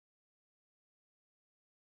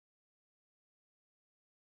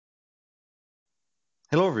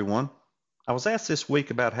Hello everyone. I was asked this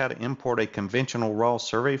week about how to import a conventional raw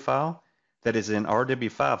survey file that is in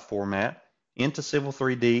RW5 format into Civil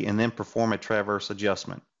 3D and then perform a traverse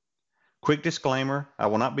adjustment. Quick disclaimer, I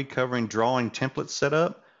will not be covering drawing template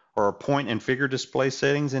setup or point and figure display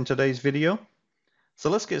settings in today's video. So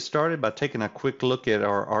let's get started by taking a quick look at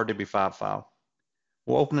our RW5 file.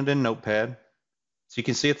 We'll open it in Notepad. So you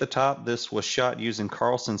can see at the top this was shot using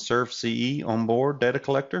Carlson Surf CE onboard data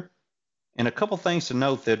collector. And a couple things to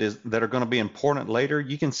note that are going to be important later.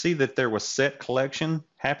 You can see that there was set collection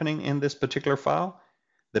happening in this particular file.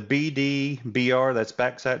 The BD, BR, that's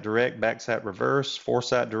backside direct, backside reverse,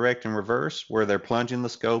 foresight direct and reverse, where they're plunging the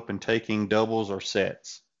scope and taking doubles or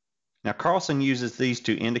sets. Now Carlson uses these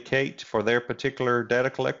to indicate for their particular data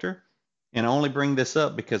collector. And I only bring this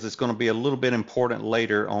up because it's going to be a little bit important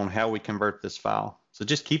later on how we convert this file. So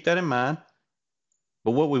just keep that in mind.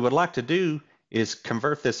 But what we would like to do is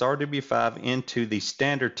convert this RW5 into the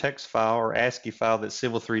standard text file or ASCII file that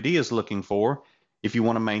Civil 3D is looking for if you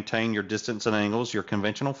want to maintain your distance and angles, your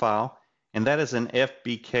conventional file, and that is an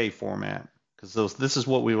FBK format, because this is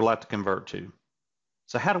what we would like to convert to.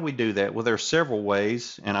 So how do we do that? Well, there are several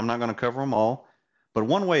ways, and I'm not going to cover them all, but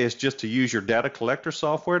one way is just to use your data collector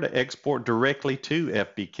software to export directly to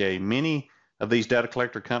FBK. Many of these data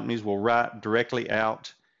collector companies will write directly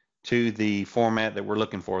out to the format that we're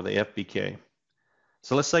looking for, the FBK.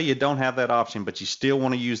 So let's say you don't have that option, but you still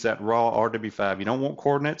want to use that raw RW5. You don't want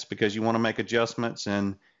coordinates because you want to make adjustments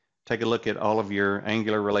and take a look at all of your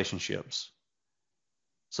angular relationships.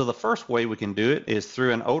 So the first way we can do it is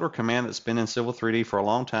through an older command that's been in Civil 3D for a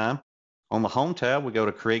long time. On the Home tab, we go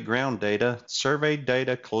to Create Ground Data, Survey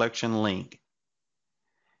Data Collection Link.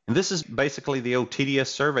 And this is basically the old TDS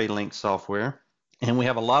Survey Link software. And we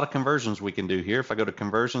have a lot of conversions we can do here. If I go to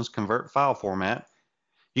Conversions, Convert File Format,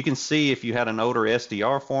 you can see if you had an older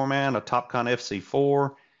SDR format, a TopCon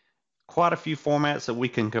FC4, quite a few formats that we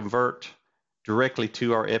can convert directly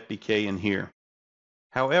to our FBK in here.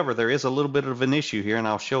 However, there is a little bit of an issue here, and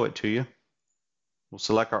I'll show it to you. We'll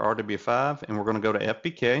select our RW5, and we're going to go to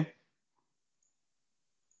FBK.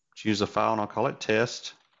 Choose a file, and I'll call it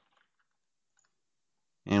test.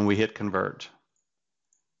 And we hit convert.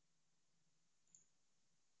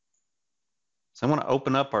 So I want to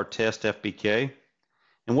open up our test FBK.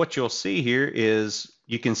 And what you'll see here is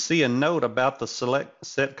you can see a note about the select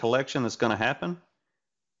set collection that's going to happen,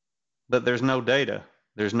 but there's no data.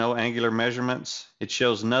 There's no angular measurements. It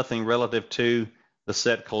shows nothing relative to the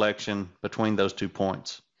set collection between those 2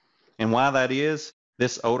 points. And why that is,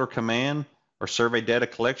 this older command or survey data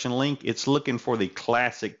collection link, it's looking for the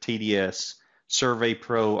classic TDS Survey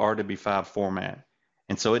Pro RW5 format.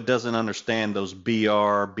 And so it doesn't understand those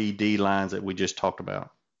BR, BD lines that we just talked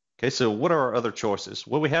about. Okay, so what are our other choices?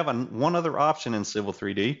 Well, we have one other option in Civil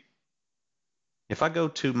 3D. If I go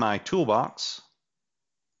to my toolbox,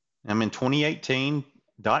 I'm in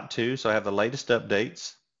 2018.2, so I have the latest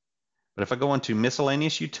updates. But if I go into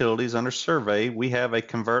Miscellaneous Utilities under Survey, we have a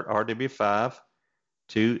Convert RW5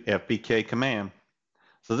 to FBK command.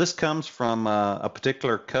 So this comes from a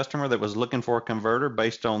particular customer that was looking for a converter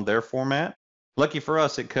based on their format. Lucky for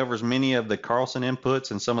us, it covers many of the Carlson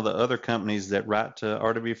inputs and some of the other companies that write to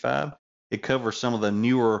RW5. It covers some of the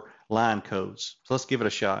newer line codes. So let's give it a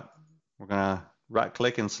shot. We're going to right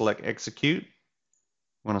click and select execute.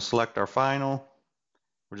 We're going to select our final.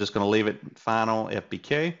 We're just going to leave it final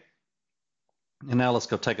FBK. And now let's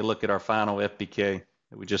go take a look at our final FBK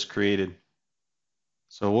that we just created.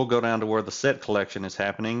 So we'll go down to where the set collection is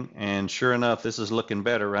happening. And sure enough, this is looking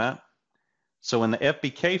better, right? So in the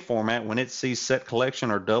FBK format, when it sees set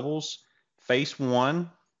collection or doubles, face 1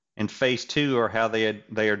 and face 2 are how they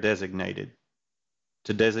are designated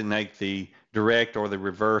to designate the direct or the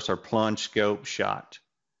reverse or plunge scope shot.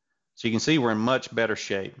 So you can see we're in much better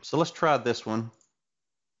shape. So let's try this one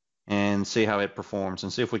and see how it performs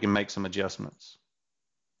and see if we can make some adjustments.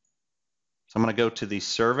 So I'm going to go to the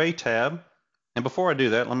Survey tab. And before I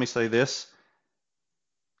do that, let me say this.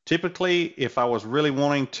 Typically, if I was really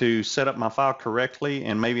wanting to set up my file correctly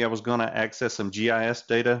and maybe I was going to access some GIS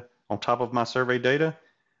data on top of my survey data,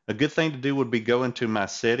 a good thing to do would be go into my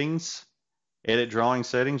settings, edit drawing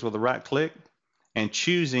settings with a right click, and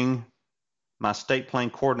choosing my state plane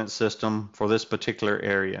coordinate system for this particular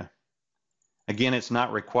area. Again, it's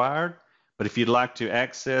not required, but if you'd like to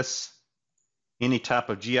access any type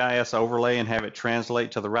of GIS overlay and have it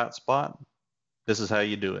translate to the right spot, this is how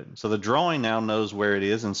you do it. So the drawing now knows where it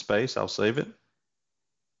is in space. I'll save it.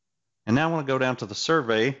 And now I want to go down to the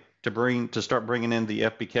survey to start bringing in the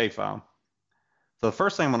FBK file. So the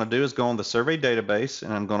first thing I'm going to do is go on the survey database,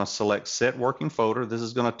 and I'm going to select Set Working Folder. This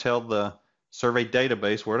is going to tell the survey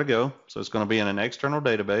database where to go. So it's going to be in an external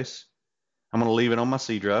database. I'm going to leave it on my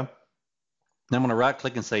C drive. Then I'm going to right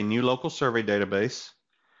click and say new local survey database.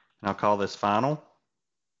 And I'll call this final.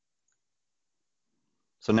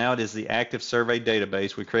 So now it is the active survey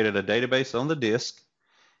database. We created a database on the disk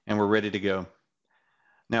and we're ready to go.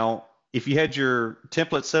 Now, if you had your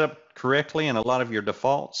template set up correctly and a lot of your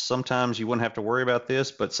defaults, sometimes you wouldn't have to worry about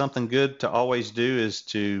this, but something good to always do is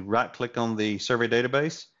to right click on the survey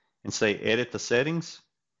database and say edit the settings.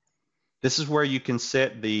 This is where you can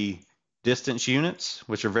set the distance units,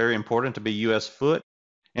 which are very important to be US foot.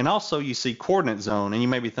 And also you see coordinate zone, and you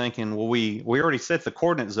may be thinking, well, we already set the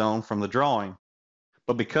coordinate zone from the drawing.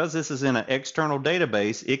 But because this is in an external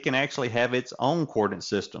database, it can actually have its own coordinate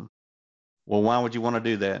system. Well, why would you want to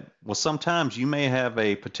do that? Well, sometimes you may have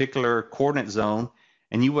a particular coordinate zone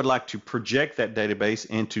and you would like to project that database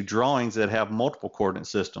into drawings that have multiple coordinate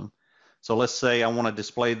systems. So let's say I want to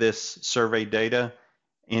display this survey data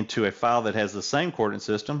into a file that has the same coordinate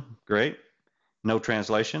system. Great. No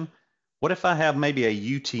translation. What if I have maybe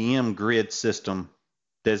a UTM grid system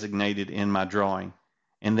designated in my drawing,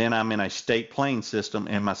 and then I'm in a state plane system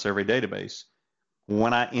in my survey database?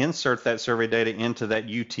 When I insert that survey data into that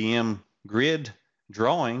UTM grid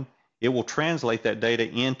drawing, it will translate that data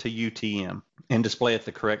into UTM and display at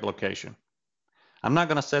the correct location. I'm not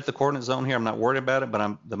going to set the coordinate zone here. I'm not worried about it,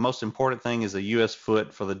 but the most important thing is the US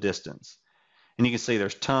foot for the distance. And you can see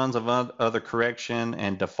there's tons of other correction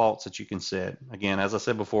and defaults that you can set. Again, as I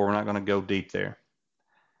said before, we're not going to go deep there.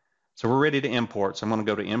 So we're ready to import. So I'm going to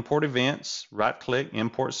go to Import Events, right-click,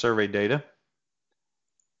 Import Survey Data.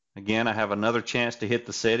 Again, I have another chance to hit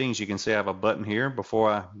the settings. You can see I have a button here before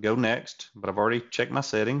I go next, but I've already checked my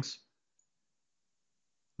settings.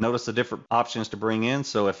 Notice the different options to bring in.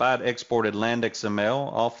 So if I had exported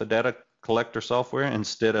LandXML off the data collector software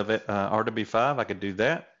instead of RW5, I could do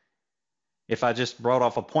that. If I just brought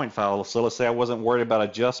off a point file, so let's say I wasn't worried about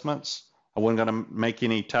adjustments, I wasn't going to make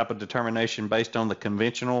any type of determination based on the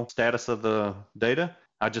conventional status of the data.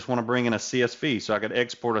 I just want to bring in a CSV, so I could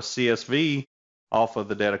export a CSV off of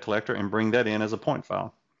the data collector and bring that in as a point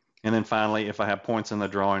file. And then finally, if I have points in the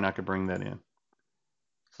drawing, I could bring that in.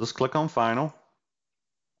 So let's click on Final.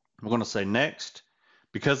 We're going to say Next.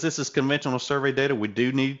 Because this is conventional survey data, we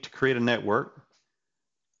do need to create a network.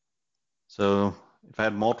 So if I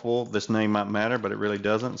had multiple, this name might matter, but it really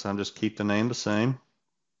doesn't, so I'll just keep the name the same.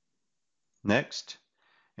 Next.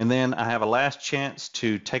 And then I have a last chance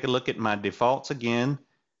to take a look at my defaults again.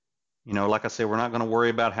 You know, like I said, we're not going to worry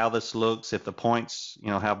about how this looks, if the points, you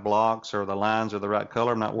know, have blocks or the lines are the right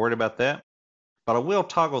color. I'm not worried about that. But I will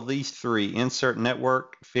toggle these three, insert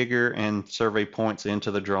network, figure, and survey points into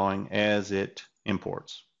the drawing as it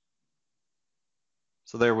imports.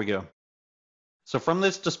 So there we go. So from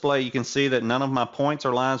this display, you can see that none of my points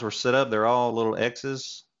or lines were set up. They're all little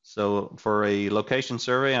X's. So for a location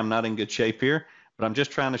survey, I'm not in good shape here, but I'm just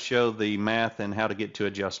trying to show the math and how to get to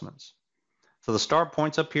adjustments. So the start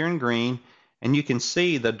point's up here in green, and you can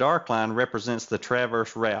see the dark line represents the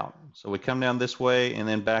traverse route. So we come down this way and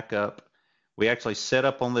then back up. We actually set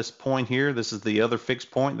up on this point here. This is the other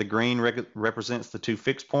fixed point. The green represents the two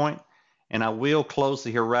fixed point. And I will close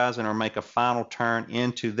the horizon or make a final turn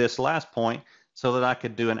into this last point so that I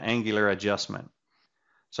could do an angular adjustment.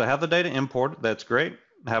 So I have the data imported. That's great.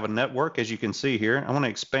 I have a network, as you can see here. I want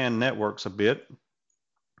to expand networks a bit.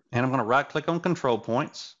 And I'm going to right-click on control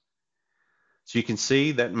points. So you can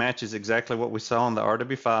see that matches exactly what we saw in the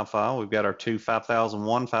RW5 file. We've got our two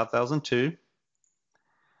 5001, 5002.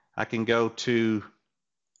 I can go to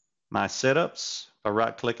my setups by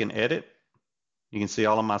right-click and edit. You can see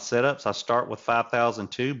all of my setups. I start with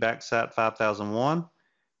 5002, backsat 5001.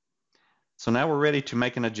 So now we're ready to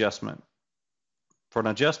make an adjustment. For an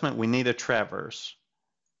adjustment, we need a traverse.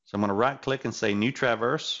 So I'm going to right-click and say New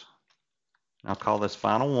Traverse. I'll call this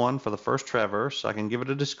Final 1 for the first traverse. I can give it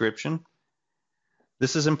a description.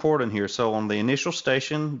 This is important here. So on the initial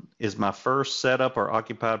station is my first setup or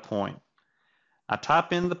occupied point. I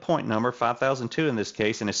type in the point number, 5002 in this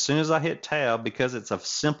case, and as soon as I hit tab, because it's a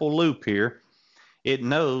simple loop here, it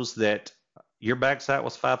knows that your backsat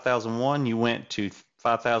was 5001, you went to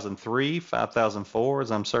 5003, 5004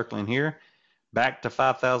 as I'm circling here, back to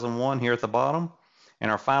 5001 here at the bottom,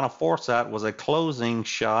 and our final foresight was a closing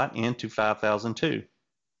shot into 5002.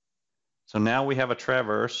 So now we have a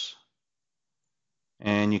traverse,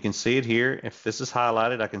 and you can see it here. If this is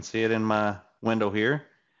highlighted, I can see it in my window here.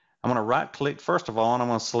 I'm going to right click first of all, and I'm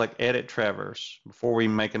going to select Edit Traverse before we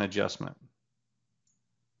make an adjustment.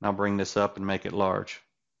 I'll bring this up and make it large.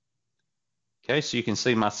 Okay, so you can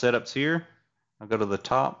see my setups here. I'll go to the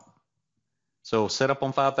top, So set up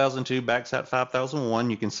on 5002, backsat 5001.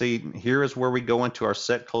 You can see here is where we go into our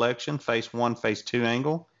set collection, face 1, face 2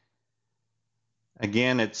 angle.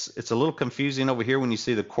 Again, it's a little confusing over here when you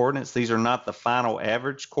see the coordinates. These are not the final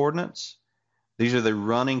average coordinates. These are the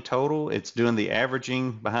running total. It's doing the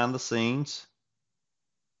averaging behind the scenes.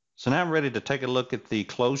 So now I'm ready to take a look at the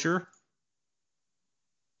closure.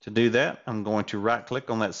 To do that, I'm going to right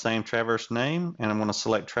click on that same traverse name and I'm going to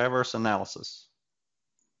select Traverse Analysis.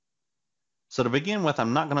 So to begin with,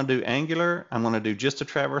 I'm not going to do angular. I'm going to do just a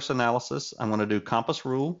traverse analysis. I'm going to do compass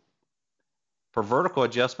rule. For vertical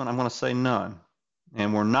adjustment, I'm going to say none.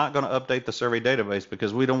 And we're not going to update the survey database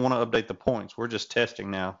because we don't want to update the points. We're just testing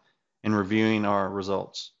now and reviewing our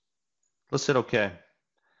results. Let's hit OK.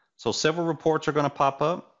 So several reports are going to pop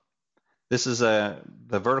up. This is the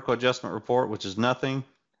vertical adjustment report, which is nothing.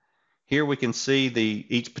 Here we can see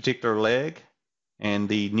each particular leg and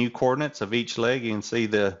the new coordinates of each leg. You can see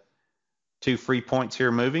the 2 free points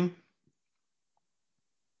here moving.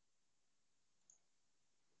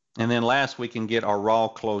 And then last, we can get our raw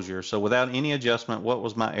closure. So without any adjustment, what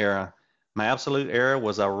was my error? My absolute error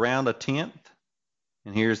was around 1/10.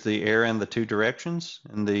 And here's the error in the 2 directions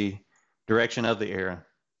and the direction of the error.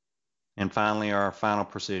 And finally, our final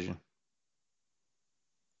precision.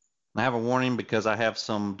 I have a warning because I have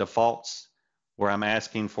some defaults where I'm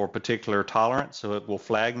asking for particular tolerance. So it will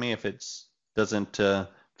flag me if it doesn't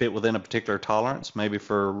fit within a particular tolerance, maybe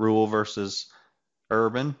for rural versus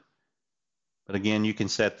urban. But again, you can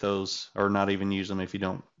set those or not even use them if you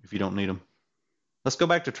don't need them. Let's go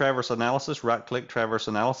back to traverse analysis. Right click traverse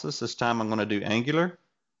analysis. This time I'm going to do angular.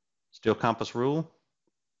 Still compass rule.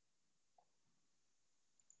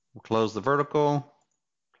 We'll close the vertical.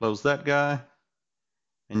 Close that guy.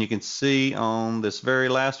 And you can see on this very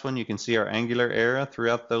last one, you can see our angular error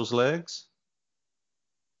throughout those legs.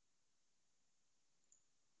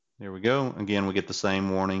 There we go. Again, we get the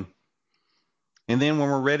same warning. And then when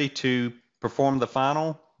we're ready to perform the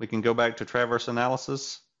final, we can go back to traverse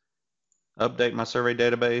analysis, update my survey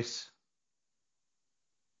database,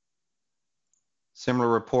 similar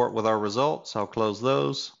report with our results. I'll close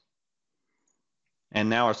those. And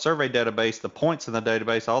now our survey database, the points in the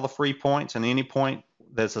database, all the free points and any point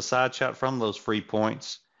that's a side shot from those free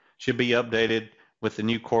points should be updated with the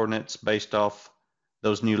new coordinates based off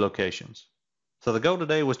those new locations. So the goal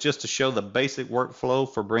today was just to show the basic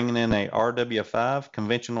workflow for bringing in a RW5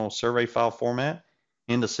 conventional survey file format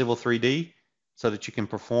into Civil 3D so that you can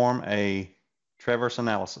perform a traverse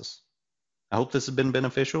analysis. I hope this has been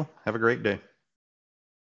beneficial. Have a great day.